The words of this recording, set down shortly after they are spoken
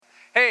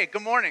Hey,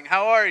 good morning.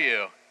 How are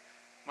you?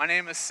 My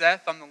name is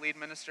Seth. I'm the lead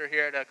minister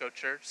here at Echo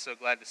Church. So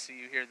glad to see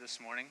you here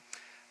this morning.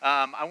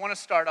 I want to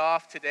start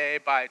off today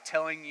by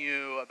telling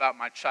you about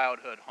my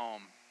childhood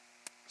home.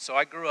 So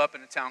I grew up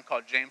in a town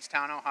called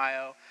Jamestown,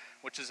 Ohio,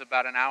 which is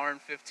about an hour and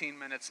 15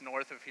 minutes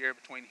north of here,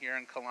 between here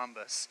and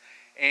Columbus.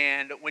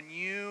 And when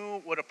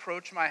you would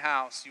approach my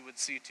house, you would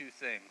see two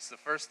things. The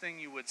first thing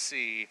you would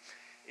see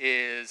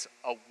is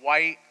a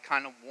white,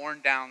 kind of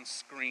worn down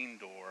screen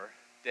door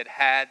that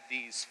had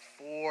these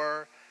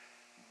four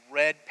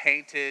red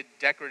painted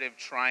decorative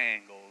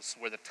triangles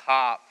where the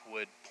top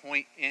would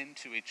point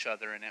into each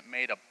other and it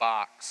made a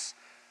box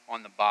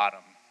on the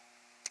bottom.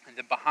 And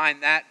then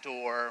behind that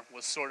door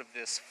was sort of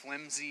this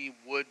flimsy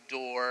wood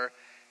door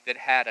that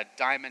had a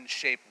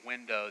diamond-shaped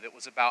window that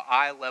was about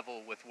eye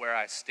level with where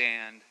I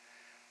stand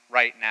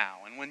right now.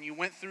 And when you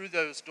went through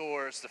those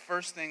doors, the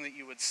first thing that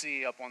you would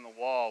see up on the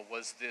wall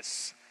was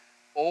this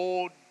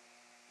old,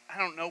 I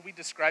don't know, we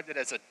described it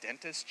as a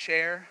dentist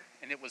chair,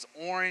 and it was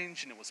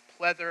orange, and it was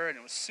pleather, and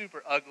it was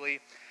super ugly,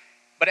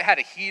 but it had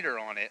a heater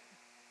on it,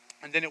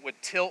 and then it would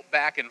tilt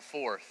back and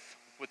forth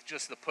with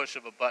just the push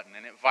of a button,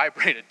 and it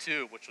vibrated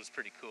too, which was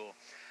pretty cool.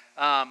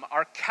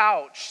 Our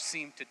couch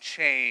seemed to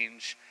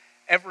change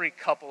every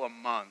couple of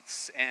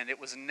months, and it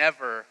was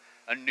never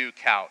a new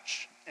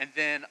couch. And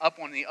then up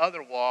on the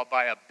other wall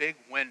by a big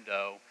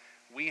window,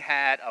 we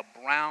had a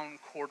brown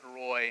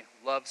corduroy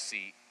love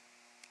seat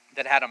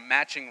that had a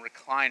matching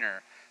recliner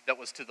that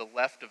was to the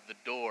left of the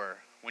door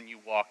when you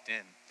walked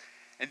in.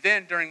 And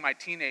then during my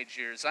teenage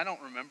years, I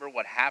don't remember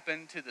what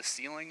happened to the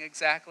ceiling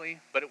exactly,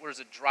 but it was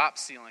a drop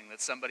ceiling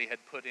that somebody had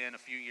put in a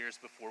few years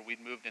before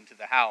we'd moved into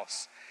the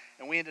house.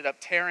 And we ended up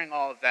tearing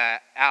all of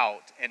that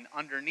out, and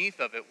underneath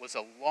of it was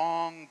a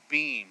long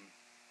beam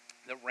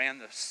that ran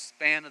the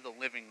span of the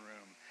living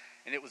room.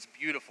 And it was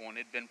beautiful, and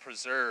it had been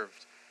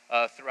preserved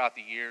throughout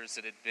the years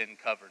that it had been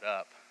covered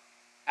up.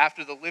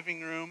 After the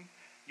living room,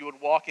 you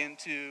would walk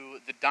into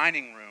the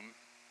dining room,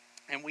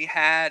 and we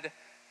had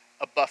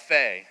a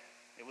buffet.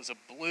 It was a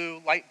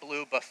light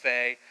blue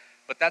buffet,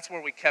 but that's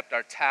where we kept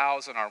our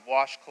towels and our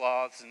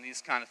washcloths and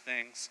these kind of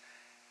things.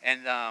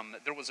 And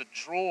there was a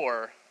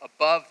drawer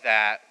above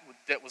that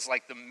was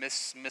like the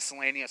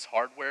miscellaneous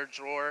hardware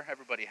drawer.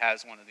 Everybody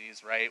has one of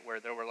these, right? Where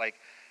there were like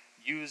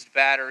used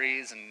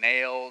batteries and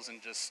nails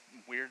and just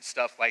weird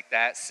stuff like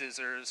that,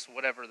 scissors,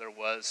 whatever there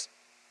was.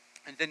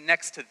 And then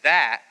next to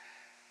that,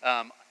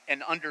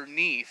 and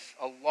underneath,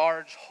 a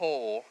large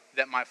hole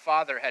that my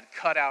father had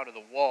cut out of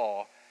the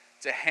wall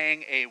to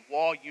hang a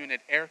wall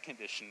unit air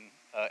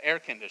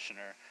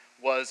conditioner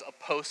was a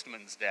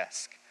postman's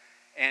desk.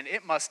 And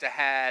it must have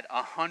had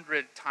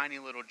 100 tiny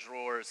little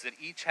drawers that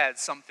each had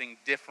something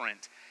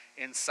different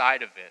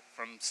inside of it,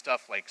 from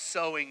stuff like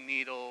sewing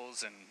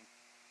needles and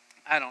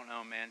I don't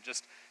know, man,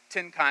 just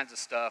 10 kinds of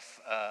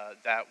stuff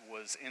that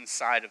was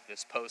inside of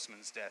this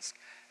postman's desk.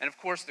 And of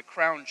course, the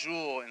crown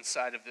jewel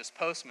inside of this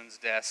postman's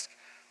desk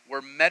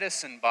were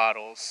medicine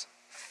bottles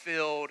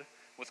filled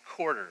with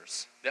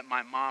quarters that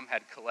my mom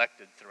had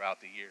collected throughout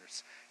the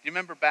years. Do you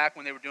remember back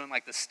when they were doing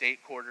like the state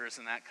quarters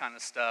and that kind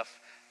of stuff?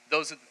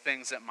 Those are the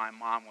things that my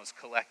mom was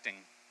collecting.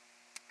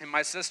 And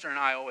my sister and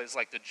I always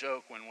like to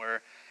joke when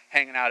we're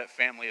hanging out at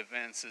family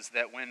events is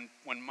that when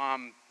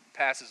mom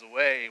passes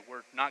away,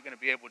 we're not going to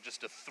be able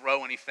just to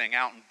throw anything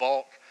out in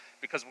bulk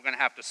because we're going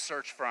to have to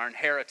search for our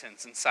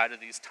inheritance inside of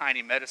these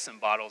tiny medicine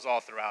bottles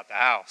all throughout the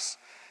house.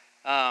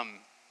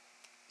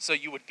 So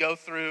you would go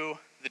through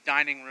the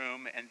dining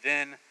room, and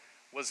then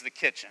was the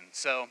kitchen.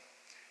 So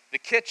the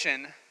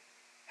kitchen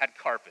had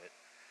carpet.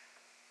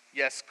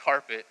 Yes,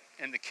 carpet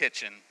in the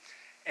kitchen.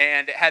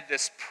 And it had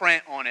this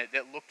print on it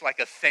that looked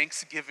like a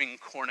Thanksgiving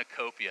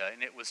cornucopia,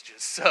 and it was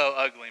just so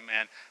ugly,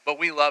 man. But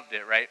we loved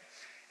it, right?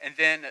 And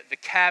then the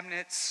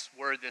cabinets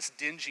were this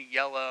dingy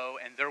yellow,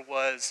 and there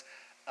was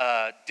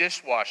a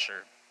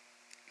dishwasher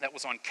that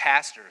was on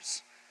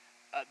casters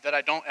that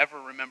I don't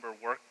ever remember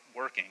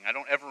working. I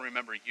don't ever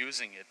remember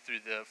using it through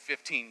the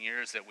 15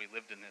 years that we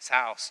lived in this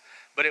house,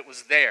 but it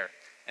was there.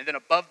 And then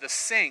above the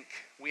sink,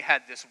 we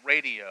had this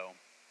radio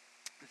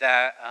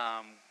that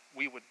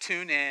we would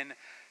tune in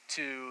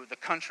to the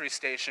country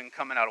station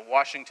coming out of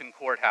Washington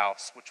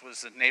Courthouse, which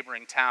was a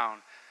neighboring town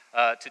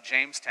to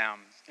Jamestown.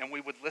 And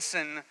we would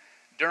listen,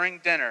 during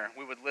dinner,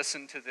 we would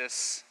listen to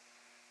this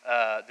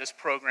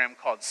program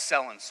called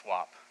Sell and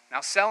Swap.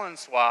 Now, Sell and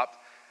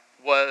Swap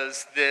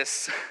was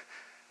this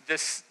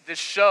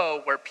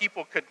show where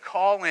people could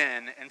call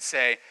in and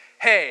say,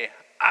 hey,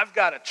 I've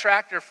got a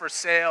tractor for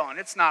sale, and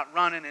it's not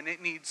running, and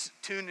it needs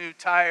 2 new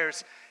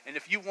tires, and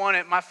if you want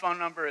it, my phone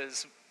number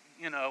is,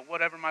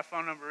 whatever my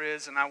phone number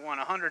is, and I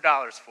want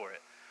 $100 for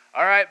it.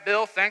 All right,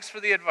 Bill, thanks for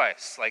the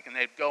advice. And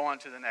they'd go on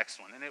to the next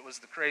one. And it was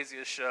the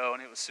craziest show,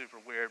 and it was super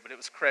weird, but it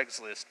was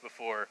Craigslist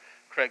before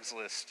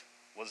Craigslist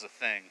was a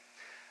thing.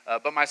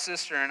 But my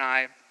sister and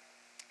I,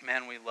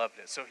 man, we loved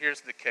it. So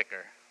here's the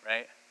kicker,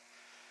 right?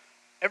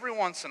 Every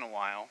once in a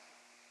while,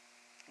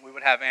 we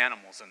would have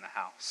animals in the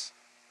house.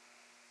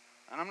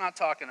 And I'm not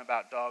talking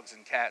about dogs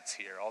and cats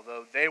here,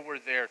 although they were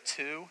there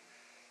too.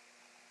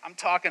 I'm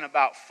talking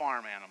about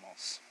farm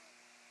animals.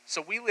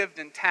 So we lived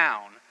in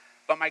town,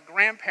 but my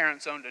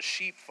grandparents owned a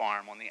sheep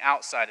farm on the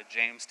outside of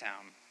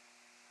Jamestown.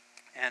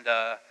 And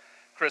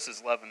Chris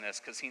is loving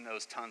this because he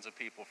knows tons of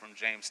people from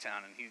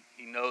Jamestown, and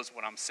he knows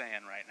what I'm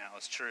saying right now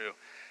is true.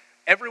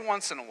 Every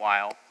once in a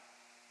while,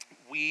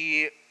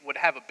 we would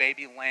have a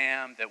baby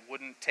lamb that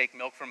wouldn't take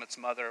milk from its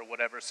mother or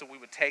whatever, so we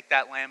would take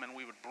that lamb and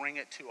we would bring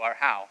it to our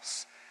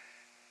house,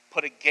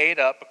 put a gate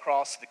up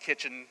across the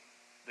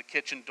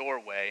kitchen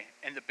doorway,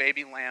 and the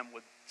baby lamb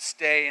would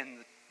stay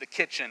in the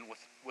kitchen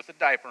with a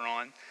diaper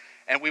on,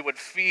 and we would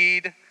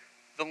feed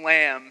the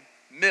lamb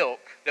milk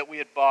that we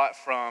had bought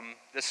from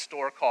this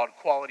store called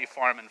Quality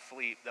Farm and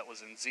Fleet that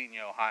was in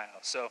Xenia, Ohio.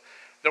 So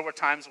there were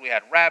times we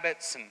had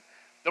rabbits, and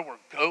there were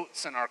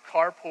goats in our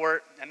carport,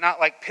 and not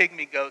like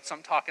pygmy goats.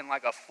 I'm talking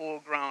like a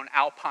full-grown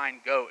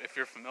alpine goat. If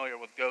you're familiar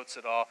with goats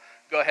at all,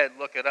 go ahead,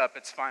 look it up.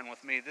 It's fine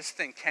with me. This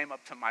thing came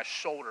up to my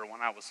shoulder when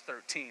I was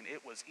 13.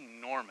 It was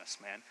enormous,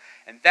 man.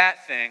 And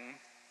that thing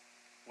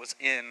was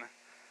in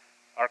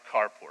our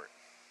carport.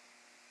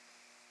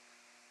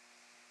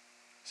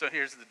 So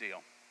here's the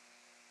deal.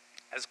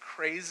 As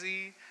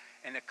crazy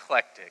and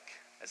eclectic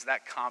as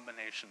that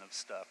combination of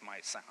stuff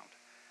might sound,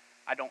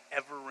 I don't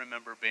ever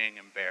remember being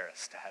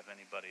embarrassed to have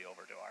anybody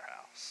over to our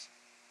house.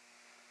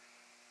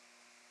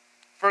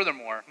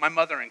 Furthermore, my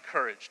mother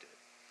encouraged it.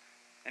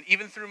 And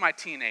even through my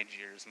teenage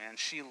years, man,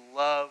 she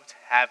loved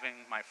having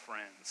my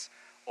friends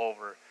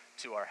over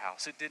to our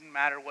house. It didn't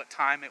matter what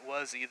time it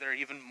was either,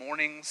 even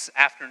mornings,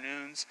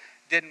 afternoons,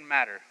 didn't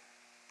matter.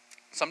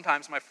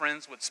 Sometimes my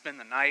friends would spend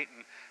the night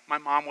and my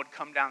mom would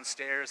come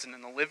downstairs, and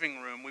in the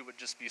living room we would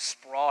just be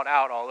sprawled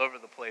out all over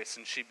the place,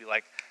 and she'd be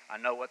like, I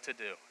know what to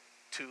do.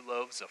 2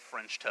 loaves of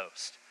French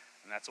toast.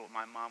 And that's what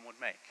my mom would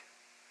make.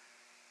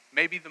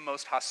 Maybe the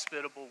most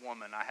hospitable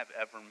woman I have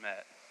ever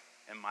met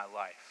in my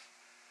life.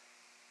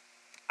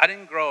 I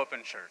didn't grow up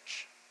in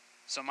church,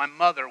 so my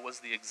mother was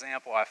the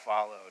example I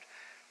followed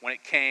when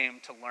it came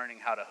to learning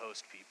how to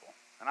host people.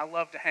 And I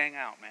love to hang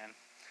out, man.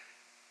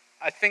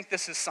 I think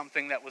this is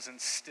something that was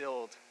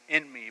instilled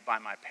in me by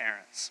my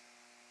parents.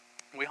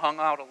 We hung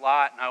out a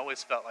lot, and I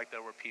always felt like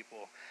there were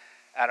people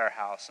at our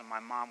house, and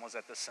my mom was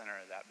at the center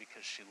of that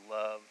because she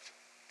loved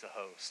to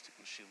host,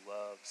 and she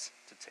loves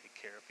to take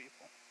care of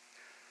people.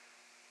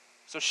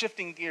 So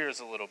shifting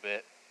gears a little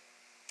bit,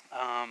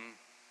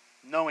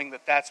 knowing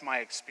that that's my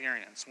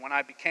experience, when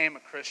I became a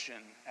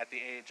Christian at the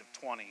age of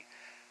 20,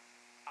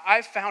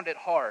 I found it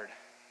hard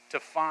to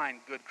find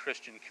good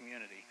Christian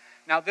community.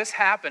 Now, this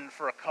happened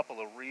for a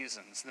couple of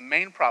reasons. The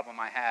main problem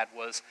I had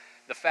was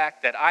the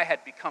fact that I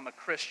had become a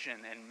Christian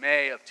in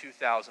May of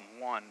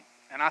 2001,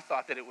 and I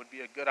thought that it would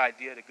be a good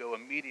idea to go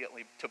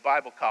immediately to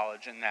Bible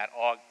college in that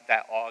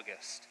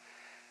August.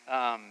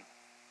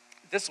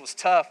 This was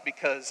tough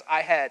because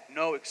I had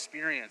no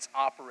experience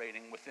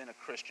operating within a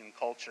Christian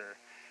culture,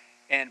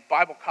 and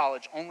Bible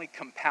college only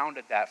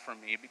compounded that for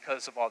me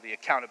because of all the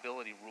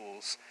accountability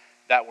rules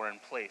that were in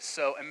place.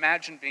 So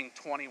imagine being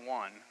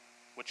 21,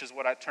 which is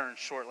what I turned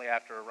shortly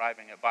after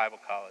arriving at Bible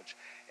college,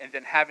 and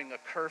then having a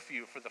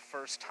curfew for the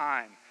first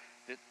time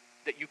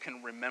that you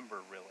can remember,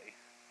 really.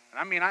 And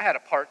I mean, I had a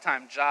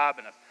part-time job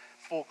and a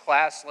full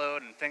class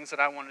load and things that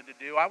I wanted to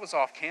do. I was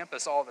off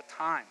campus all the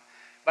time.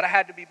 But I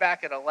had to be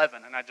back at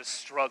 11, and I just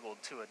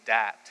struggled to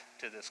adapt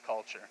to this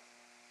culture.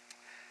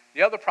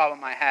 The other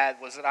problem I had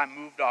was that I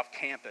moved off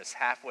campus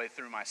halfway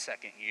through my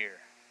second year,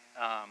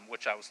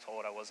 which I was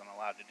told I wasn't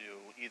allowed to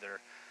do either.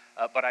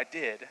 But I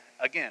did.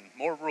 Again,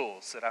 more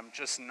rules that I'm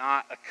just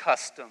not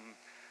accustomed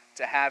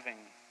to having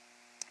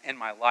in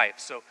my life.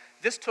 So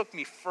this took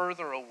me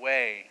further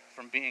away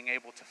from being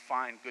able to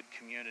find good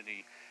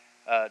community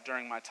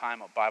during my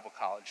time at Bible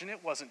college. And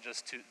it wasn't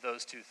just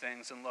those two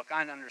things. And look,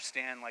 I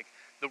understand like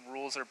the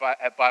rules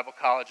at Bible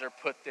college are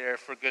put there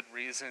for good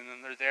reason,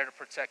 and they're there to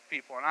protect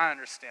people, and I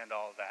understand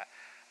all of that.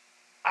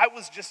 I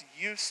was just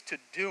used to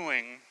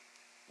doing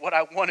what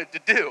I wanted to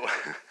do,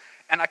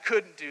 and I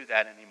couldn't do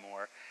that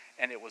anymore,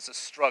 and it was a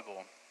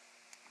struggle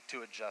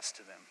to adjust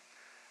to them.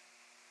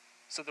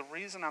 So the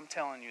reason I'm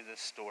telling you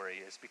this story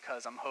is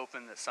because I'm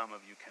hoping that some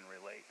of you can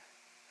relate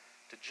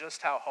to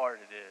just how hard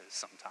it is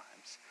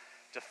sometimes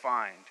to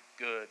find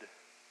good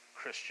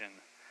Christian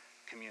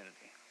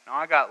community. Now,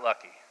 I got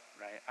lucky,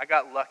 right? I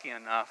got lucky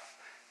enough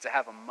to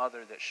have a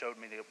mother that showed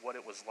me what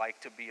it was like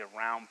to be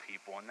around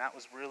people, and that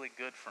was really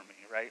good for me,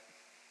 right?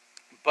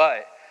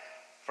 But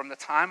from the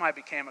time I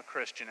became a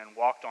Christian and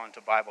walked on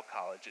to Bible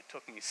college, it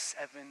took me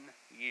 7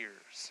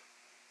 years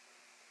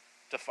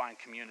to find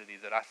community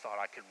that I thought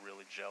I could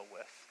really gel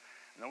with.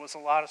 And there was a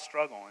lot of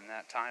struggle in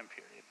that time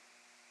period.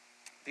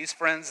 These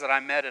friends that I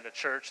met at a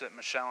church that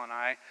Michelle and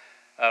I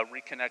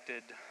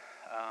reconnected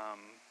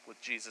with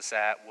Jesus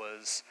at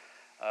was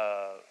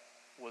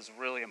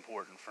really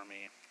important for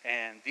me.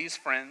 And these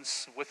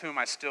friends, with whom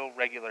I still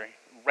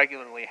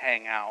regularly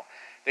hang out,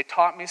 they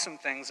taught me some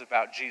things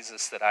about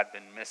Jesus that I'd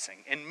been missing.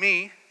 And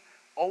me,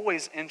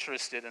 always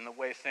interested in the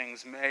way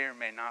things may or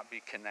may not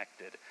be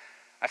connected,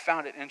 I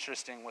found it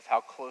interesting with how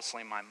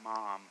closely my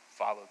mom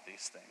followed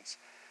these things.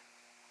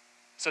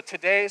 So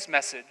today's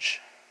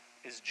message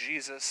is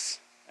Jesus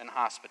and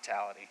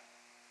hospitality.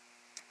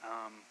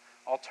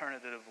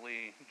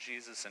 Alternatively,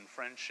 Jesus and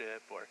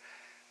friendship, or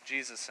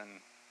Jesus and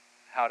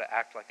how to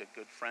act like a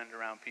good friend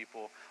around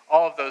people.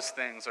 All of those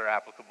things are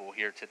applicable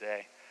here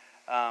today.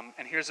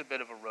 And here's a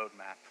bit of a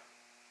roadmap.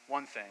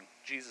 One thing,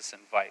 Jesus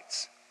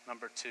invites.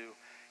 Number two,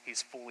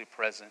 he's fully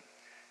present.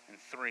 And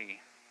three,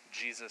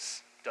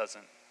 Jesus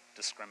doesn't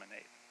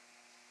discriminate.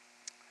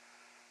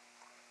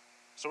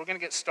 So we're going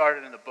to get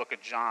started in the book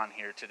of John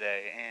here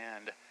today.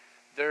 And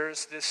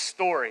there's this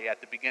story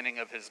at the beginning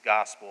of his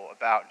gospel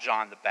about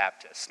John the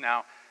Baptist.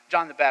 Now,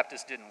 John the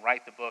Baptist didn't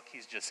write the book.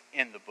 He's just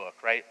in the book,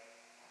 right?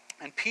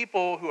 And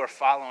people who are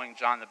following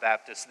John the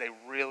Baptist, they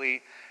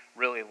really,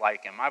 really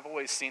like him. I've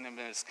always seen him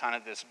as kind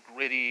of this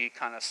gritty,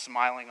 kind of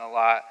smiling a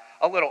lot,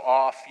 a little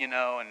off,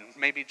 and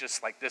maybe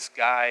just like this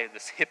guy,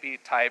 this hippie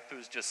type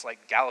who's just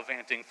like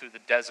gallivanting through the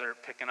desert,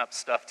 picking up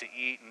stuff to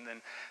eat, and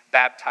then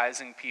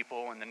baptizing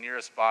people in the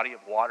nearest body of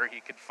water he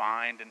could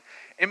find. And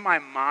in my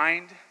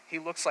mind, he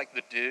looks like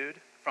the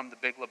dude from The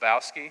Big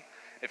Lebowski.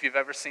 If you've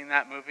ever seen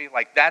that movie,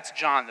 like that's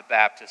John the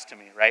Baptist to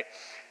me, right?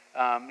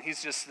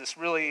 He's just this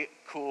really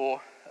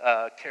cool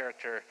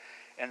character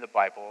in the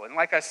Bible. And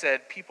like I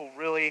said, people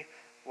really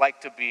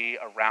like to be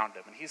around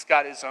him. And he's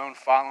got his own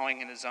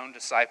following and his own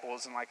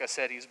disciples. And like I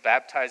said, he's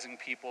baptizing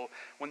people.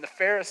 When the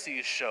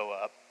Pharisees show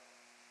up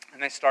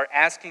and they start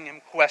asking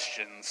him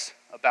questions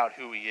about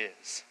who he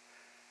is,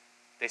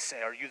 they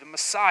say, "Are you the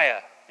Messiah?"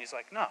 And he's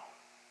like, "No."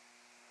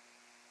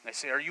 They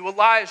say, "Are you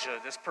Elijah,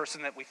 this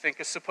person that we think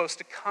is supposed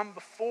to come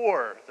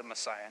before the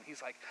Messiah?" And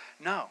he's like,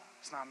 "No,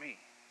 it's not me."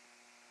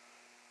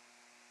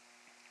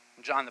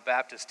 And John the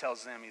Baptist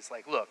tells them, he's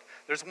like, "Look,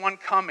 there's one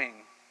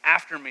coming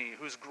after me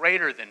who's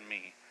greater than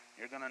me.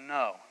 You're going to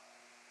know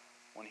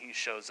when he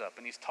shows up."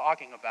 And he's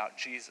talking about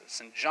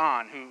Jesus. And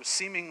John, who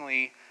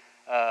seemingly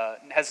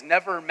has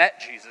never met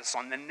Jesus,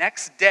 on the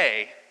next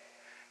day,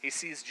 he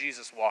sees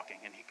Jesus walking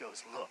and he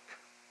goes, "Look,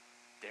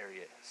 there he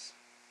is."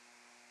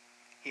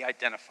 He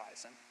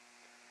identifies him.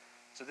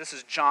 So this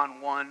is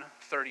John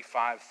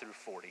 1:35 through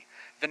 40.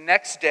 The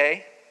next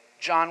day,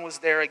 John was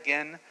there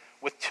again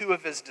with two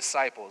of his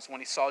disciples when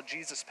he saw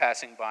Jesus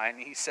passing by, and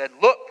he said,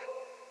 "Look,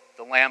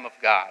 the Lamb of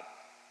God."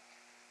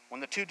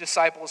 When the two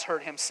disciples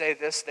heard him say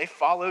this, they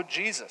followed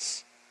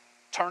Jesus.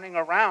 Turning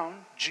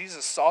around,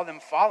 Jesus saw them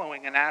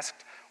following and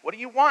asked, "What do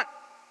you want?"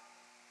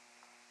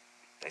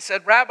 They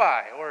said,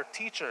 "Rabbi," or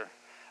teacher,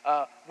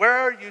 "where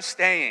are you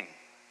staying?"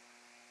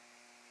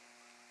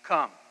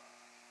 "Come,"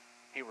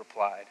 he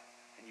replied,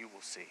 "and you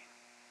will see."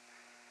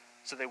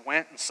 So they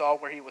went and saw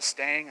where he was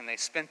staying, and they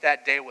spent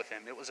that day with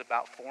him. It was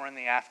about 4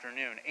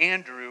 p.m.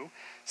 Andrew,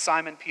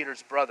 Simon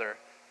Peter's brother,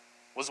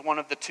 was one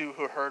of the two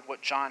who heard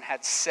what John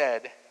had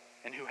said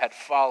and who had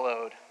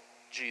followed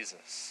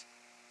Jesus.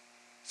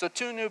 So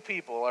 2 new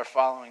people are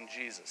following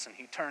Jesus, and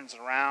he turns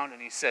around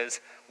and he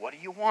says, "What do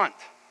you want?"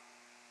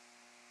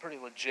 Pretty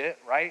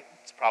legit, right?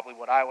 It's probably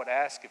what I would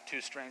ask if 2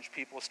 strange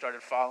people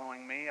started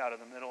following me out of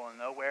the middle of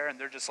nowhere, and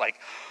they're just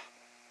like,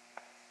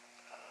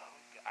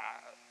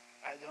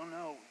 I don't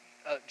know.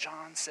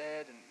 John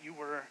said, and you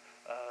were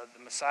the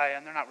Messiah,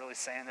 and they're not really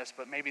saying this,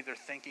 but maybe they're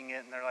thinking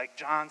it, and they're like,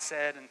 John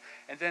said,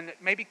 and then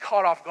maybe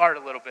caught off guard a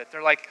little bit.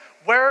 They're like,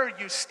 "Where are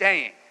you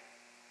staying?"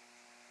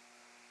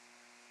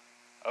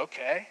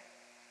 "Okay,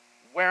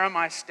 where am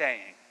I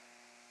staying?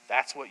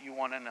 That's what you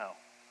want to know.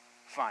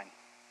 Fine."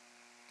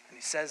 And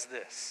he says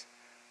this,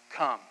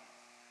 "Come,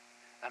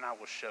 and I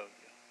will show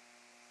you."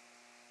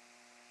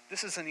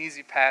 This is an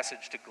easy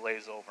passage to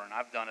glaze over, and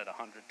I've done it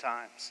 100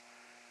 times.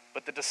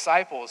 But the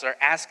disciples are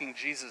asking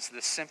Jesus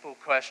this simple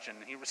question,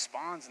 and he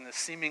responds in this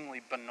seemingly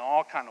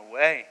banal kind of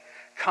way.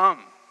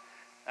 "Come,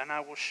 and I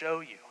will show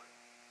you."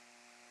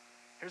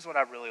 Here's what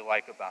I really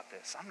like about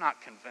this. I'm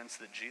not convinced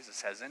that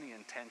Jesus has any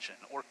intention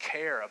or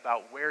care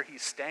about where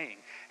he's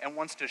staying and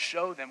wants to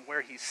show them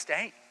where he's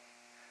staying.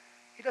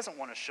 He doesn't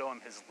want to show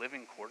them his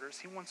living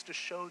quarters. He wants to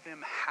show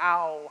them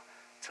how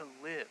to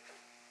live.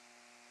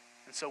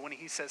 And so when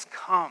he says,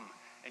 "Come,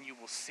 and you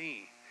will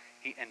see,"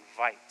 he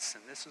invites.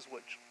 And this is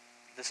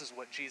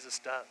what Jesus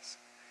does.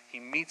 He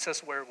meets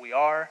us where we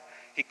are.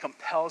 He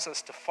compels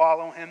us to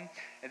follow him.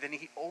 And then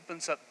he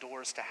opens up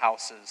doors to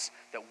houses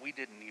that we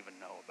didn't even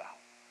know about.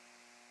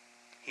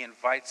 He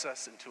invites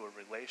us into a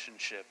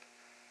relationship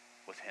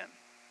with him.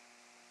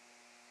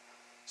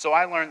 So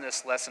I learned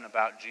this lesson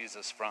about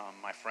Jesus from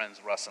my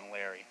friends Russ and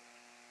Larry.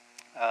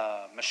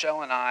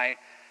 Michelle and I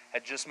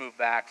had just moved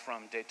back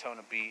from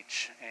Daytona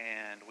Beach,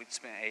 and we'd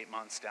spent 8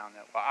 months down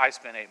there. Well, I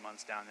spent 8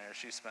 months down there.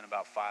 She spent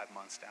about 5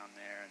 months down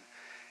there. And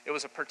it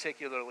was a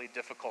particularly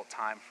difficult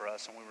time for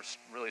us, and we were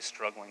really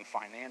struggling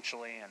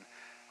financially, and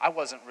I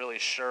wasn't really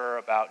sure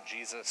about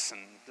Jesus,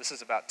 and this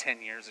is about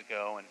 10 years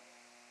ago, and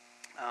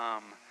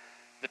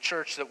the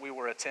church that we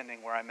were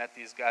attending where I met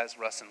these guys,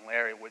 Russ and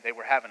Larry, where they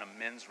were having a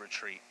men's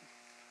retreat.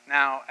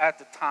 Now, at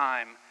the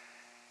time,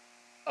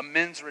 a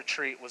men's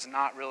retreat was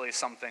not really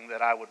something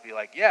that I would be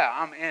like, "Yeah,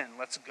 I'm in,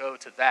 let's go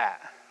to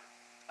that."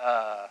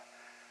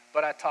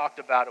 But I talked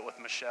about it with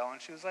Michelle,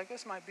 and she was like,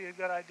 "This might be a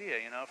good idea,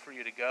 for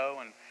you to go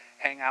and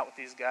hang out with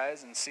these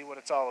guys and see what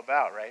it's all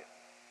about, right?"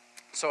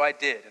 So I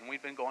did, and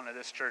we'd been going to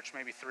this church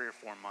maybe 3 or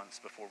 4 months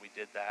before we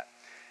did that.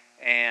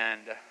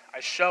 And I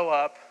show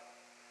up,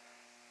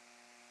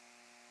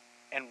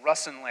 and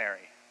Russ and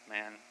Larry,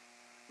 man,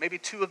 maybe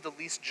two of the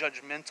least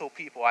judgmental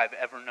people I've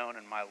ever known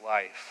in my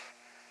life,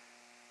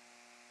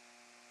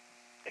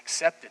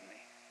 accepted me,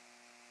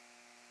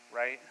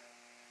 right?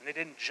 And they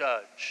didn't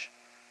judge.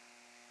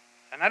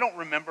 And I don't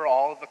remember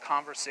all of the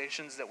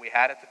conversations that we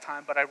had at the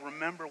time, but I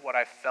remember what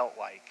I felt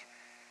like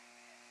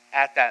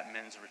at that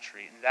men's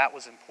retreat, and that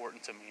was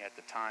important to me at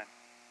the time.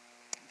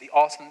 The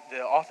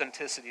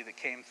authenticity that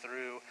came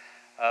through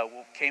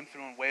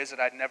in ways that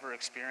I'd never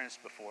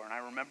experienced before. And I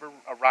remember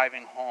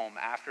arriving home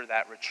after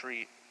that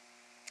retreat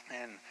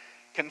and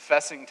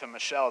confessing to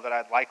Michelle that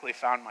I'd likely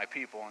found my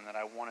people and that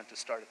I wanted to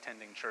start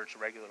attending church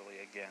regularly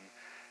again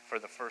for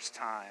the first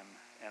time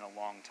in a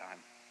long time.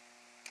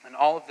 And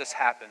all of this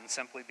happened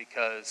simply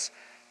because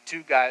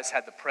two guys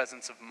had the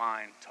presence of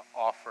mind to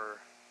offer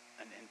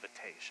an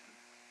invitation.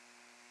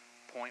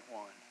 Point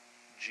one,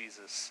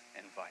 Jesus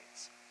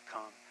invites.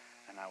 Come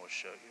and I will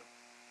show you.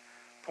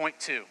 Point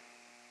two,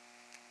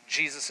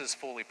 Jesus is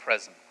fully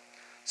present.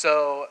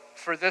 So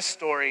for this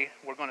story,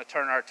 we're going to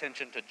turn our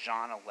attention to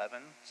John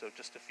 11. So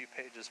just a few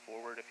pages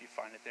forward if you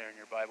find it there in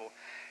your Bible.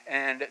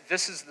 And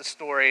this is the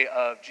story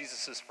of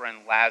Jesus' friend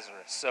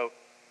Lazarus. So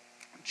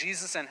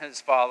Jesus and his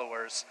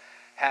followers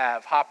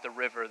have hopped the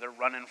river. They're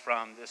running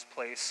from this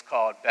place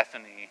called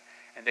Bethany.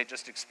 And they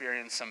just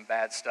experienced some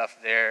bad stuff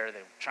there. They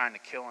were trying to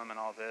kill him and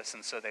all this.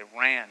 And so they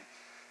ran.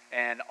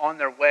 And on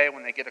their way,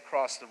 when they get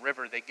across the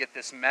river, they get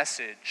this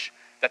message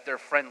that their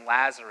friend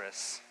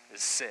Lazarus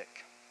is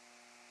sick.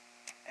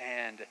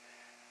 And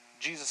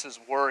Jesus is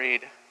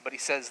worried, but he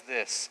says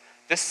this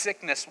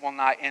sickness will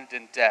not end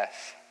in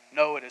death.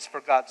 No, it is for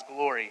God's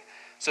glory,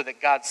 so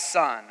that God's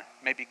Son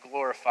may be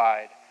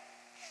glorified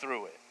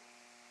through it.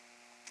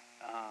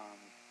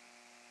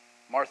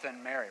 Martha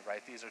and Mary,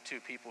 right? These are two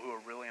people who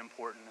are really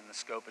important in the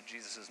scope of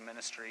Jesus'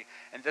 ministry.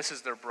 And this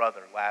is their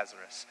brother,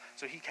 Lazarus.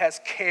 So he has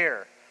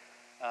care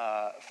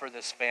for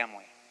this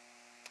family.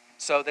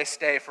 So they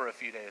stay for a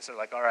few days. They're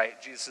like, all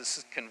right,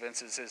 Jesus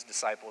convinces his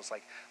disciples,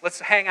 like, let's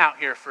hang out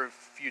here for a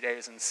few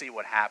days and see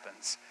what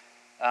happens.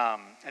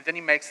 And then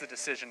he makes the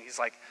decision. He's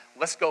like,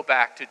 let's go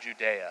back to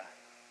Judea.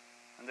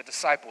 And the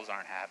disciples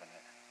aren't having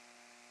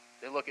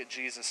it. They look at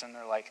Jesus and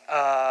they're like,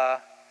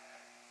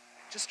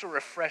 just to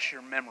refresh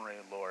your memory,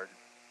 Lord.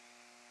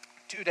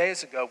 2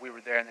 days ago we were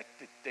there and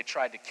they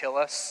tried to kill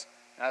us.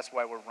 And that's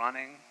why we're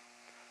running.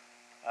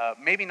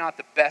 Maybe not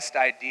the best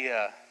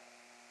idea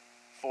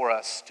for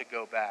us to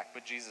go back.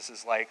 But Jesus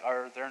is like,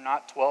 are there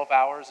not 12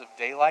 hours of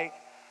daylight?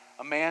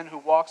 A man who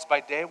walks by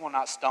day will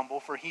not stumble,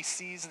 for he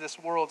sees this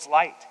world's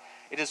light.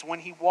 It is when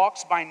he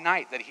walks by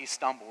night that he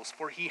stumbles,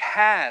 for he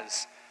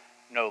has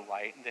no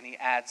light. And then he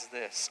adds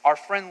this, our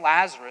friend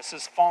Lazarus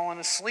has fallen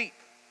asleep,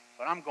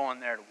 but I'm going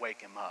there to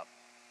wake him up.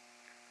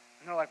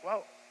 And they're like,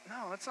 well,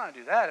 no, let's not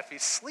do that. If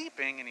he's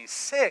sleeping and he's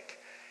sick,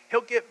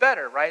 he'll get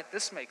better, right?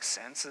 This makes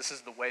sense. This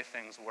is the way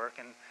things work.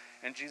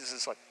 And Jesus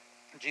is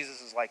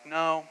like,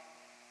 no,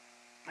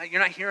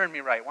 you're not hearing me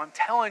right. What I'm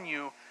telling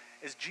you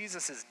is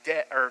Jesus is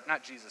dead, or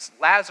not Jesus,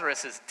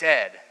 Lazarus is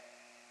dead.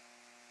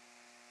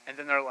 And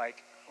then they're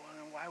like, well,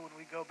 then why would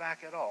we go back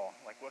at all?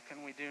 Like, what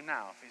can we do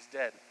now if he's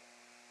dead?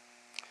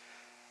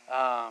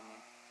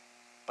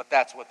 But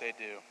that's what they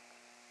do.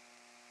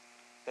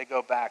 They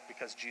go back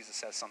because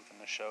Jesus has something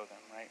to show them,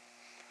 right?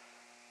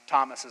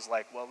 Thomas is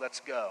like, well, let's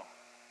go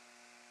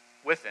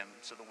with him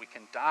so that we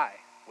can die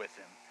with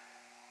him.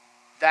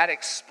 That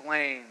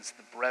explains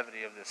the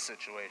brevity of this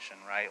situation,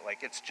 right?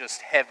 Like, it's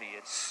just heavy.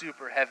 It's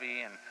super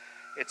heavy, and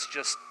it's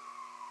just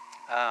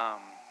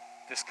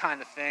this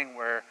kind of thing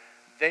where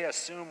they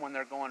assume when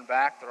they're going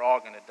back, they're all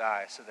going to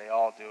die, so they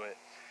all do it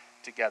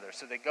together.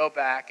 So they go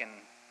back, and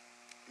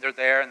they're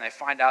there, and they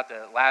find out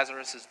that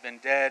Lazarus has been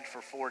dead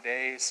for 4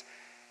 days.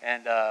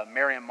 And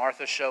Mary and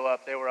Martha show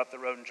up. They were up the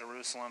road in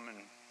Jerusalem, and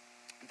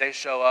they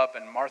show up,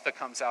 and Martha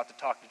comes out to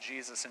talk to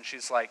Jesus, and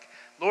she's like,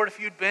 Lord, if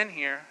you'd been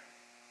here,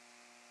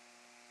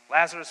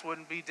 Lazarus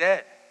wouldn't be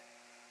dead.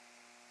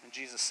 And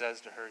Jesus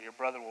says to her, your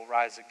brother will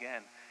rise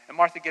again. And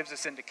Martha gives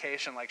this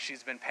indication like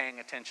she's been paying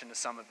attention to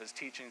some of his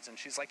teachings, and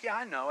she's like, yeah,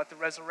 I know, at the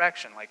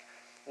resurrection, like,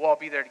 we'll all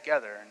be there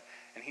together.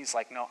 And he's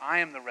like, no, I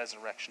am the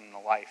resurrection and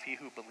the life. He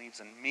who believes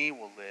in me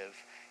will live,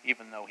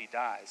 even though he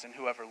dies. And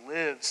whoever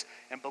lives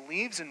and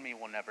believes in me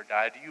will never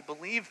die. Do you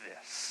believe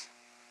this?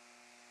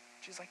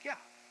 She's like, yeah,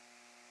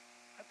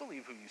 I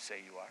believe who you say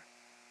you are.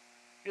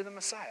 You're the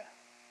Messiah.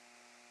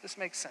 This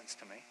makes sense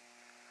to me.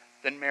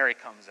 Then Mary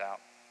comes out.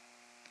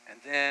 And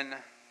then,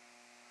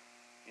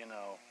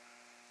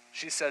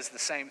 she says the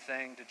same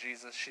thing to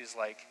Jesus. She's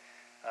like,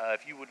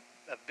 if you would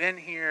have been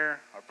here,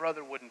 our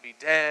brother wouldn't be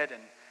dead.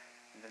 And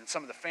then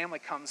some of the family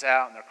comes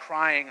out, and they're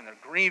crying, and they're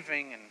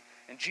grieving.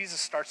 And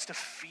Jesus starts to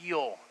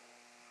feel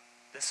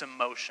this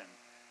emotion.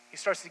 He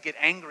starts to get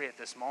angry at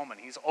this moment.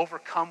 He's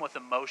overcome with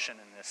emotion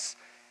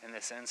in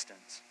this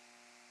instance.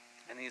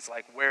 And he's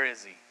like, where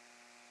is he?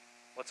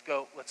 Let's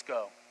go. And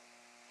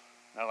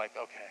they're like,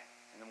 okay.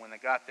 And then when they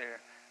got there,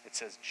 it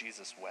says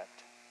Jesus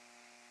wept.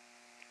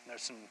 And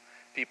there's some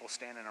people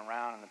standing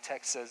around, and the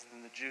text says,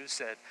 then the Jews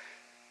said,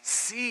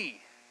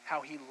 see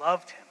how he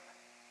loved him.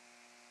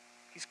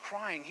 He's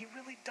crying. He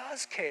really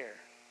does care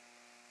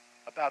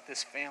about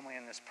this family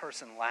and this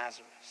person,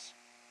 Lazarus.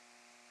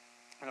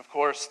 And of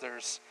course,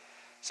 there's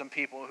some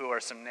people who are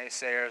some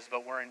naysayers,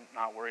 but we're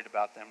not worried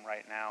about them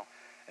right now.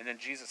 And then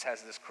Jesus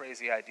has this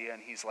crazy idea,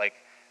 and he's like,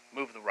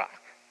 move the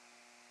rock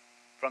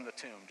from the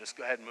tomb. Just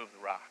go ahead and move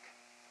the rock.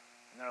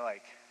 And they're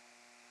like,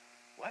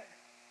 what?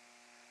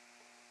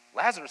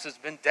 Lazarus has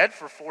been dead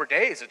for 4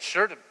 days. It's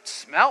sure to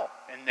smell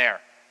in there.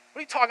 What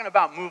are you talking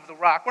about, move the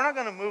rock? We're not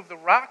going to move the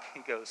rock.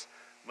 He goes,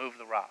 move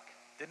the rock.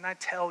 Didn't I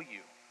tell you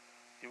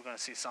you were going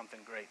to see something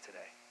great today?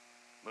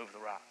 Move the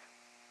rock.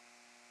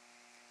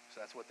 So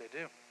that's what they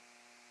do.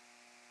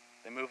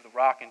 They move the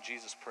rock, and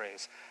Jesus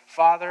prays,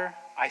 Father,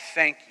 I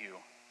thank you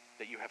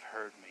that you have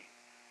heard me.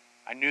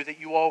 I knew that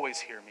you always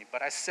hear me,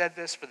 but I said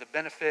this for the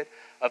benefit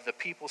of the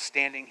people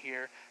standing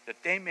here, that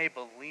they may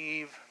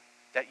believe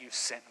that you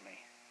sent me.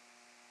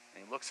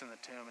 And he looks in the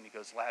tomb and he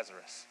goes,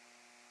 Lazarus,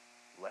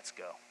 let's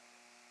go.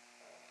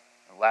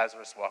 And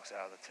Lazarus walks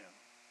out of the tomb.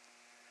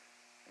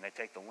 And they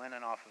take the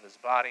linen off of his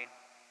body,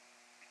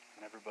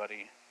 and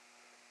everybody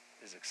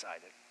is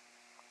excited.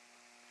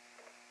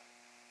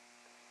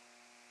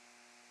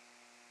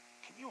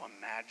 Can you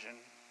imagine,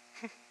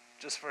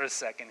 just for a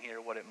second here,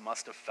 what it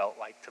must have felt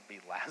like to be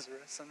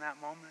Lazarus in that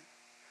moment?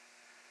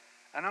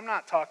 And I'm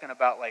not talking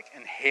about like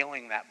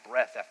inhaling that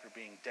breath after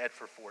being dead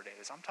for 4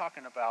 days. I'm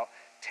talking about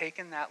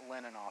taking that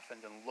linen off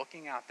and then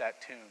looking out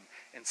that tomb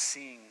and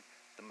seeing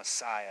the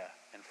Messiah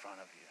in front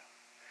of you.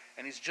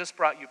 And he's just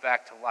brought you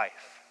back to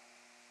life.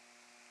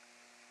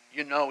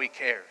 You know he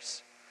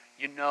cares.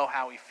 You know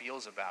how he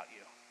feels about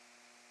you.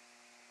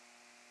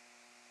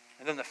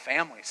 And then the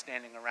family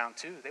standing around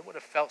too, they would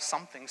have felt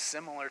something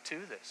similar to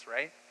this,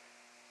 right?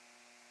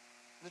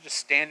 They're just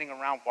standing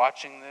around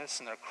watching this,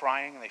 and they're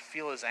crying, and they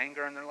feel his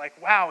anger, and they're like,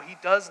 wow, he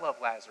does love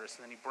Lazarus.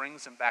 And then he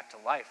brings him back to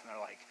life, and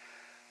they're like,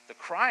 the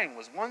crying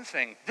was one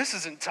thing. This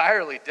is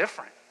entirely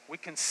different. We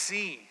can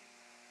see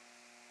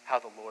how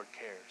the Lord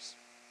cares.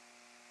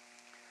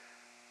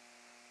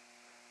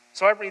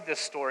 So I read this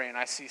story, and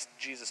I see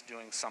Jesus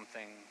doing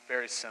something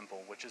very simple,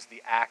 which is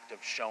the act of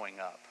showing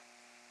up.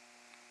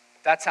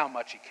 That's how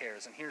much he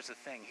cares. And here's the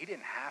thing, he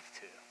didn't have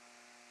to.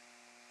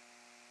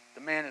 The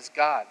man is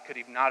God. Could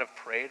he not have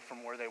prayed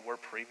from where they were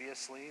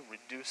previously,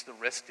 reduced the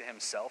risk to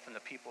himself and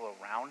the people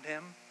around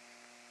him,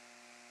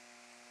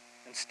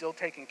 and still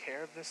taken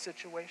care of this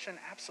situation?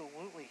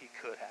 Absolutely he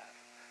could have.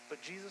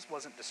 But Jesus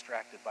wasn't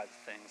distracted by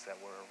the things that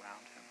were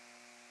around him,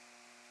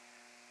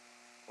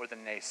 or the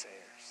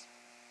naysayers,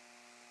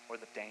 or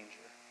the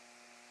danger.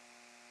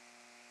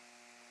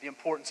 The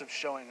importance of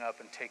showing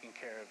up and taking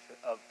care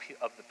of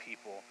the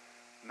people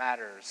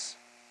matters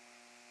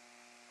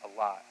a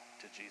lot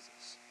to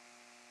Jesus.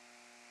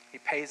 He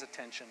pays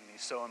attention, and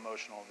he's so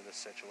emotional over this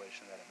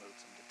situation that it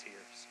moves him to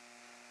tears.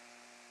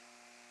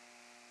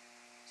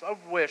 So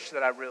I wish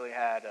that I really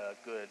had a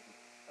good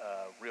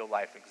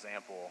real-life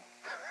example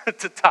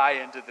to tie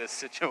into this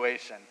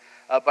situation.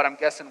 But I'm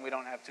guessing we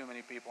don't have too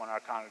many people in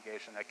our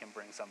congregation that can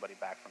bring somebody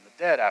back from the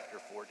dead after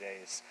 4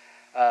 days.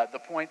 The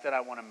point that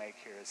I want to make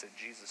here is that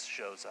Jesus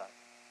shows up.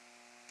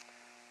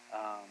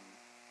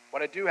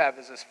 What I do have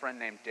is this friend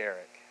named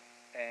Derek,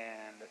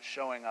 and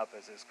showing up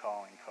is his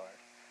calling card.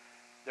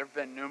 There have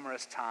been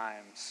numerous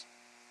times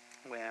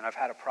when I've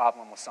had a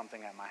problem with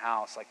something at my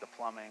house, like the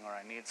plumbing, or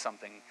I need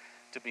something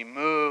to be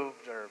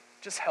moved, or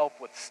just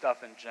help with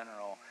stuff in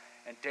general.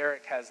 And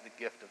Derek has the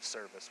gift of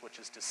service, which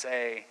is to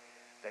say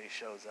that he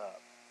shows up.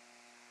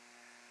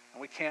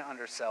 And we can't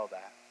undersell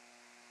that.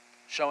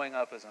 Showing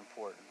up is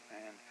important.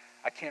 And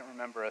I can't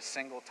remember a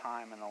single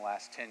time in the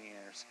last 10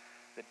 years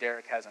that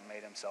Derek hasn't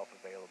made himself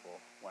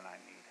available when I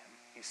need him.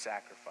 He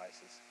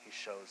sacrifices. He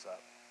shows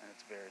up. And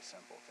it's very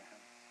simple to him.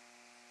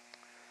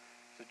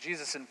 So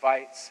Jesus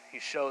invites, he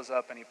shows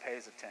up, and he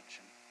pays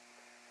attention.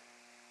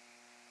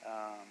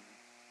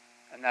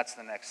 And that's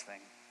the next thing.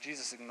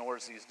 Jesus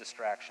ignores these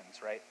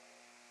distractions, right?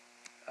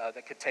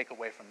 That could take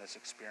away from this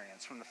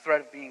experience. From the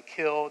threat of being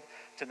killed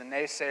to the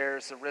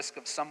naysayers, the risk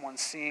of someone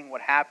seeing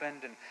what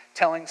happened and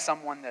telling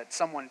someone that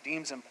someone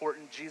deems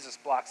important, Jesus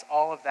blocks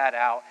all of that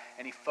out,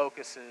 and he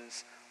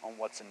focuses on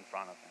what's in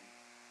front of him.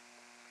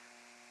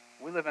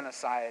 We live in a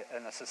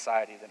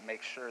society that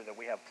makes sure that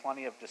we have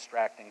plenty of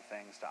distracting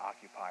things to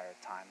occupy our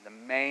time. The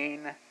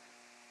main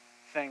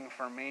thing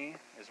for me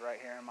is right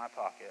here in my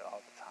pocket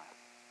all the time.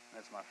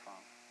 That's my phone.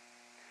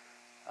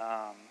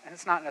 And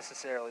it's not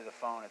necessarily the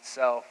phone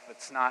itself.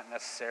 It's not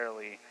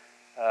necessarily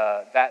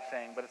that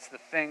thing, but it's the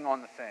thing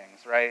on the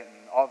things, right?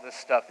 And all this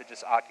stuff that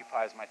just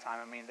occupies my time.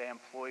 I mean, they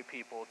employ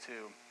people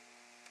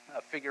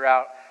to figure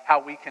out how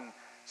we can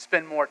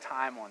spend more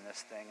time on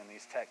this thing in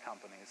these tech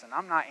companies. And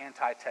I'm not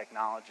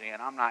anti-technology,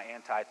 and I'm not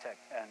anti-tech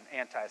and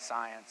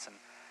anti-science.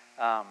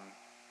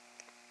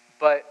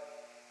 But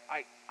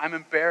I'm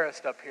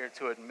embarrassed up here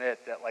to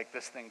admit that like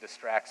this thing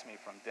distracts me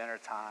from dinner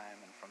time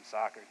and from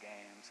soccer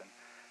games and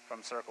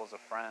from circles of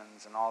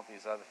friends and all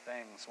these other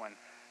things, when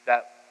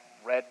that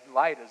red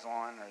light is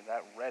on, or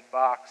that red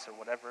box, or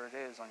whatever it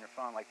is on your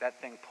phone, like that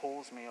thing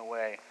pulls me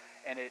away,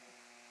 and it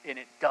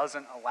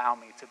doesn't allow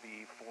me to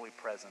be fully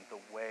present the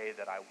way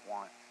that I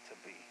want to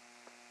be.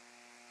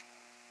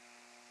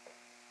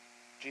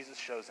 Jesus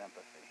shows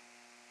empathy.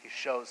 He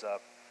shows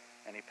up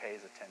and he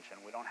pays attention.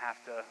 We don't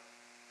have to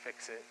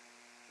fix it.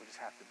 We just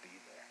have to be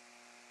there.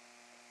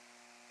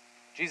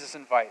 Jesus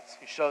invites.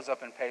 He shows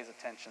up and pays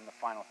attention. The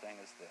final thing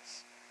is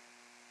this.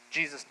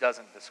 Jesus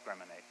doesn't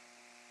discriminate.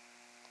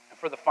 And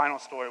for the final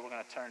story, we're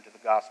going to turn to the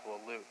Gospel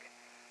of Luke.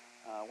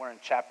 We're in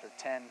chapter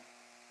 10. And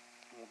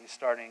we'll be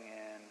starting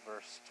in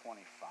verse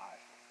 25.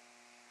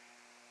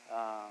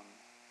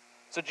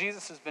 So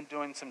Jesus has been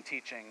doing some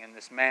teaching, and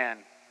this man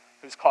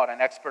who's called an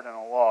expert in the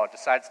law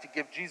decides to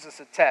give Jesus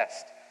a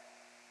test.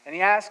 And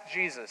he asks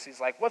Jesus, he's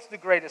like, what's the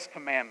greatest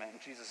commandment?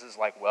 And Jesus is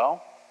like,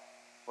 well,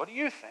 what do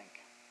you think?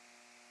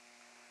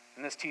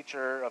 And this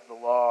teacher of the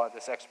law,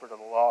 this expert of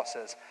the law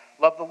says,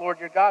 love the Lord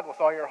your God with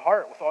all your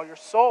heart, with all your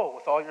soul,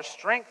 with all your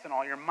strength, and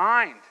all your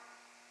mind.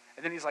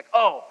 And then he's like,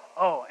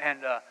 and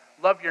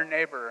love your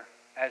neighbor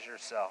as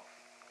yourself.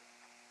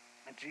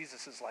 And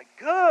Jesus is like,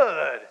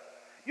 good.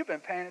 You've been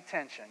paying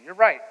attention. You're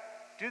right.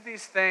 Do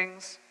these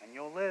things and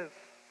you'll live.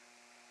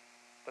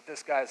 But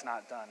this guy's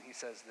not done. He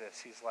says this.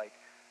 He's like,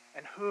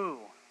 and who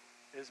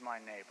is my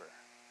neighbor?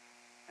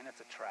 And it's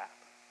a trap.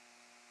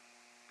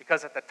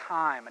 Because at the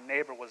time, a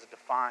neighbor was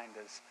defined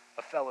as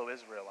a fellow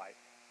Israelite.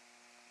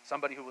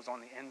 Somebody who was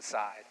on the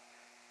inside,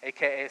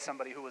 a.k.a.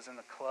 somebody who was in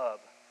the club,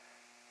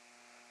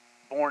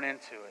 born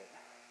into it,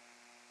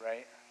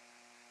 right?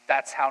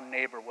 That's how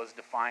neighbor was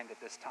defined at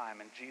this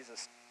time. And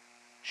Jesus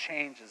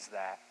changes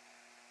that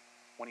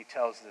when he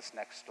tells this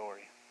next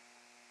story.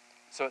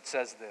 So it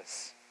says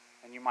this,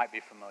 and you might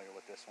be familiar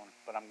with this one,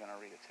 but I'm going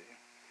to read it to you.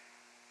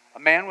 A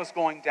man was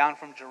going down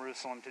from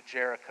Jerusalem to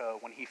Jericho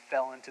when he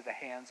fell into the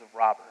hands of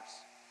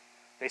robbers.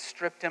 They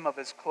stripped him of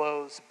his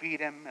clothes, beat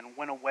him, and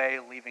went away,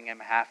 leaving him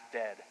half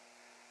dead.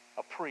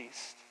 A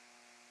priest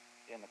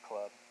in the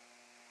club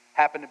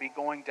happened to be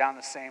going down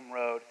the same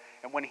road,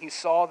 and when he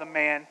saw the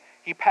man,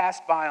 he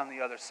passed by on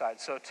the other side.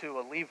 So too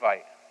a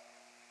Levite,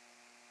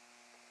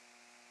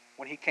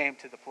 when he came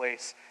to the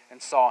place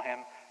and saw him,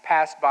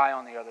 passed by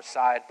on the other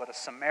side. But a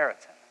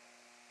Samaritan,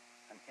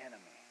 an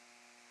enemy,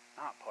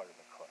 not part of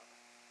the club,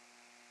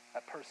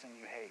 that person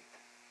you hate,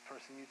 the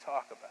person you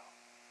talk about,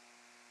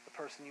 the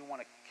person you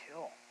want to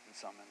kill in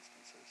some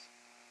instances,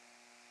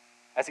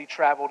 as he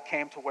traveled,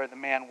 came to where the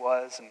man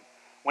was, and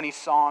when he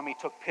saw him, he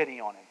took pity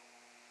on him.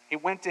 He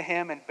went to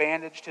him and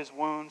bandaged his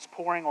wounds,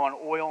 pouring on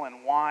oil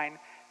and wine.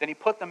 Then he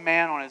put the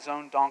man on his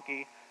own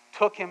donkey,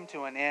 took him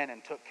to an inn,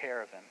 and took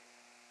care of him.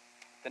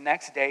 The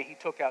next day he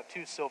took out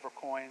 2 silver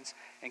coins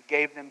and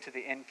gave them to the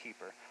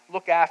innkeeper.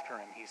 Look after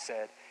him, he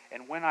said,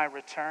 and when I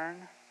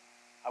return,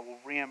 I will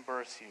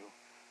reimburse you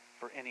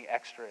for any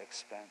extra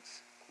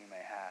expense you may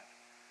have.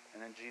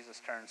 And then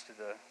Jesus turns to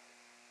the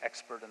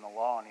expert in the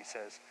law and he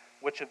says,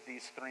 which of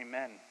these 3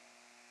 men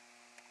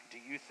do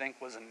you think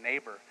was a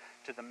neighbor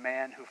to the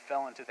man who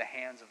fell into the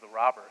hands of the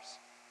robbers?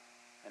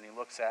 And he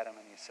looks at him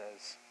and he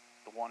says,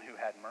 the one who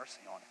had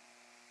mercy on him.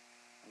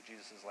 And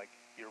Jesus is like,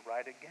 you're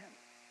right again.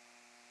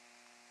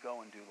 Go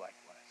and do likewise.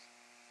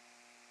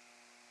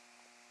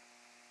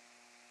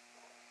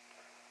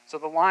 So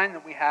the line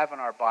that we have in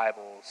our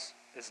Bibles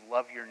is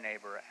love your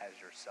neighbor as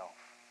yourself.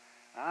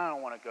 And I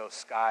don't want to go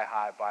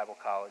sky-high Bible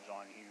college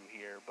on you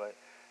here, but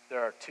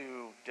there are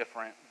 2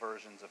 different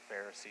versions of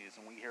Pharisees,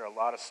 and we hear a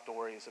lot of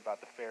stories about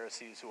the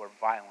Pharisees who are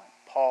violent.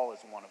 Paul is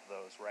one of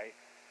those, right?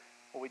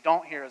 What we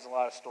don't hear is a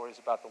lot of stories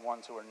about the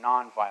ones who are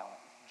non-violent.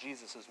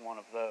 Jesus is one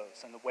of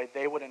those. And the way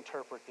they would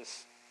interpret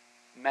this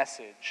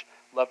message,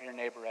 love your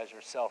neighbor as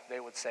yourself, they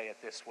would say it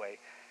this way: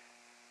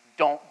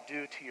 don't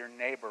do to your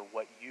neighbor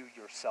what you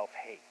yourself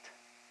hate.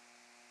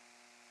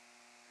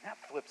 And that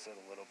flips it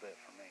a little bit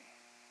for me.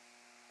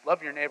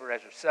 Love your neighbor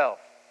as yourself.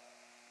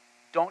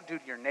 Don't do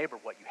to your neighbor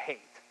what you hate.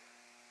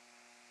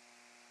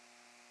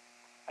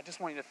 I just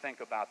want you to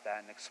think about that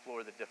and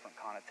explore the different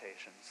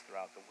connotations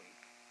throughout the week.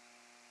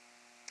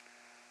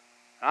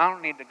 I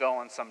don't need to go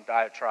on some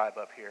diatribe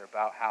up here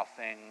about how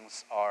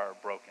things are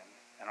broken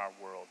in our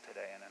world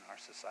today and in our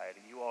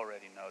society. You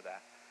already know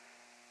that.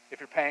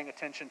 If you're paying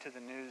attention to the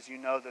news, you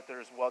know that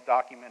there's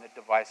well-documented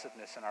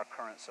divisiveness in our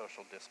current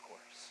social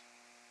discourse.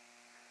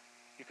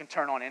 You can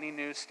turn on any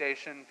news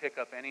station, pick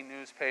up any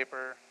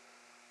newspaper,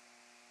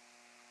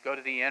 go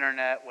to the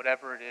internet,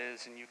 whatever it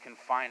is, and you can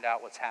find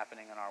out what's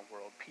happening in our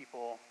world.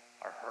 People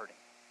are hurting.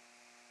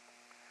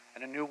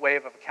 And a new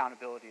wave of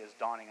accountability is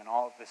dawning, and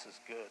all of this is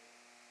good.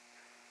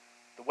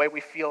 The way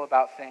we feel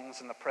about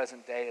things in the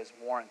present day is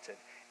warranted.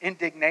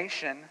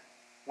 Indignation,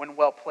 when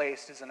well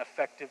placed, is an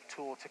effective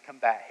tool to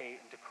combat hate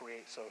and to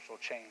create social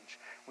change.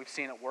 We've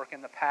seen it work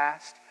in the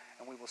past,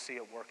 and we will see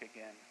it work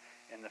again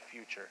in the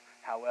future.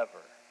 However,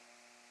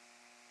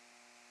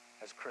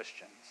 as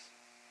Christians,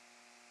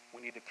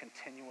 we need to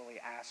continually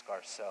ask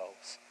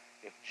ourselves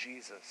if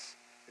Jesus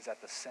is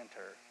at the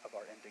center of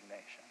our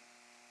indignation.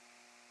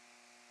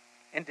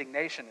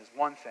 Indignation is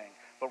one thing,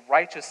 but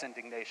righteous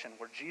indignation,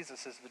 where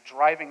Jesus is the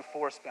driving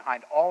force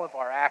behind all of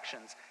our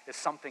actions, is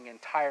something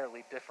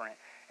entirely different,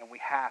 and we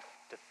have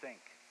to think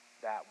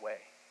that way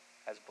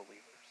as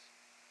believers.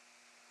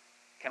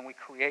 Can we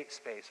create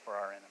space for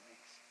our enemies?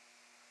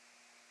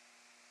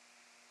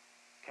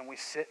 Can we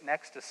sit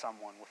next to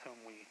someone with whom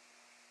we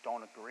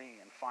don't agree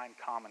and find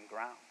common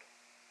ground?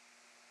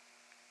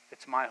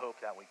 It's my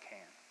hope that we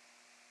can.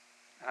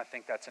 And I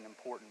think that's an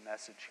important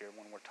message here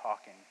when we're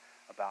talking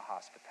about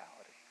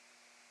hospitality.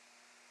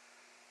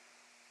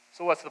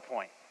 So what's the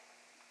point?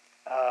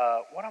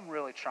 What I'm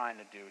really trying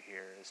to do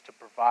here is to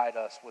provide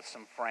us with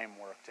some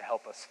framework to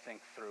help us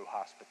think through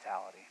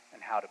hospitality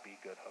and how to be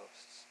good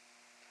hosts.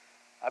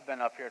 I've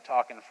been up here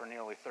talking for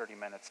nearly 30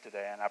 minutes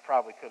today, and I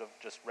probably could have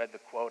just read the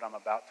quote I'm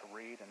about to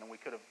read, and then we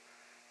could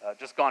have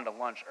just gone to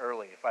lunch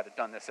early if I'd have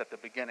done this at the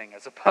beginning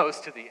as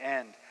opposed to the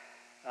end.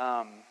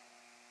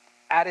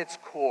 At its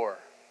core,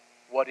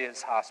 what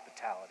is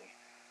hospitality?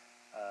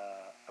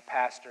 A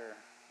pastor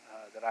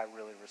that I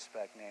really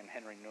respect named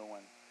Henry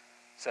Nouwen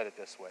said it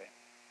this way: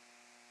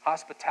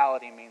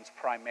 hospitality means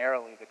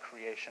primarily the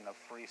creation of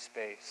free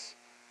space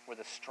where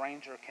the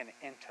stranger can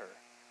enter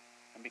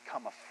and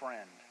become a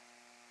friend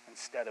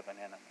instead of an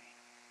enemy.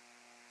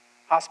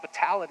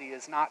 Hospitality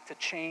is not to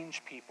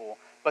change people,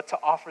 but to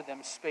offer them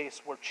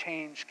space where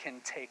change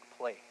can take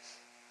place.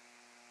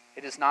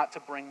 It is not to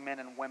bring men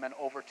and women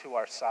over to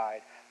our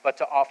side, but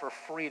to offer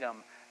freedom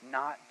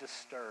not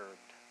disturbed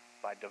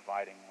by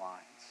dividing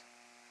lines.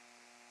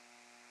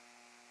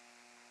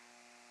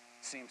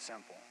 It seems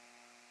simple,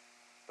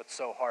 but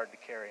so hard to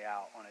carry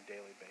out on a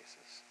daily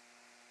basis.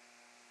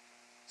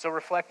 So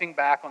reflecting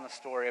back on the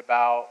story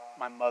about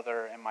my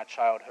mother and my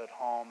childhood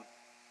home,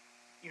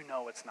 you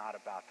know it's not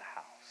about the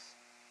house,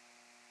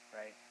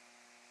 right?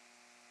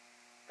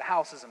 The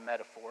house is a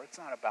metaphor. It's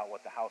not about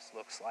what the house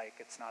looks like.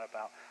 It's not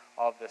about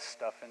all this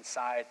stuff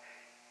inside.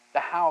 The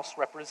house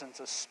represents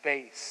a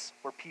space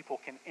where people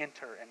can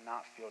enter and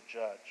not feel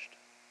judged.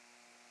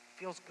 It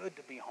feels good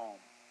to be home.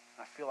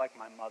 I feel like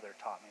my mother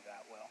taught me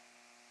that well.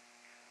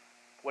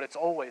 What it's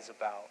always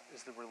about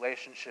is the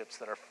relationships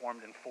that are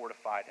formed and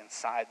fortified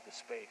inside the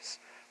space,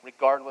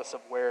 regardless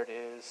of where it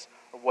is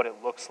or what it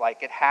looks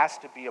like. It has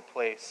to be a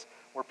place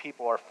where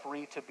people are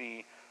free to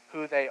be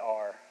who they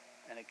are.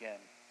 And again,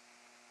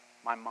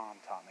 my mom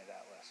taught me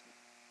that lesson.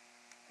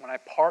 When I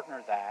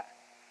partner that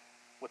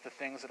with the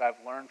things that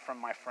I've learned from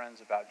my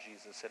friends about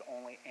Jesus, it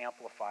only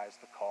amplifies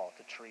the call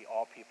to treat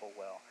all people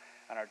well.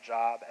 And our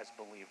job as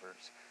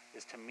believers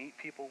is to meet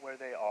people where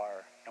they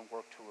are and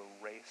work to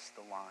erase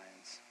the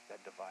lines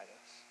that divide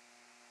us.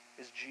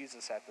 Is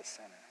Jesus at the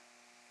center?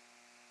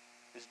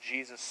 Is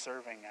Jesus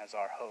serving as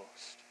our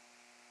host?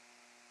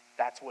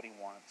 That's what he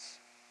wants,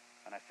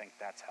 and I think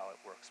that's how it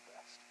works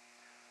best.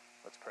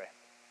 Let's pray.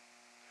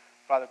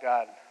 Father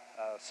God,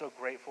 so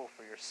grateful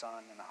for your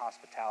Son and the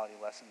hospitality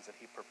lessons that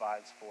he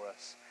provides for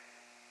us.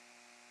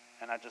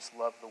 And I just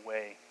love the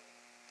way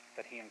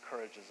that he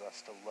encourages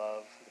us to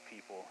love the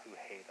people who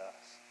hate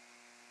us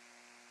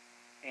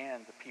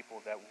and the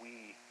people that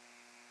we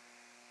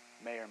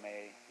may or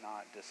may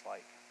not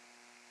dislike.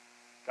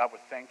 God,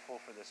 we're thankful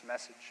for this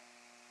message,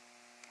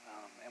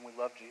 and we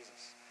love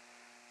Jesus.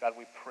 God,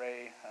 we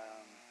pray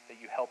that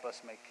you help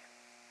us make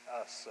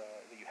us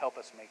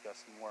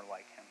more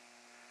like him.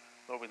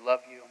 Lord, we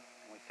love you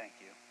and we thank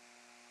you.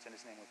 It's in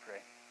his name we pray.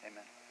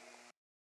 Amen.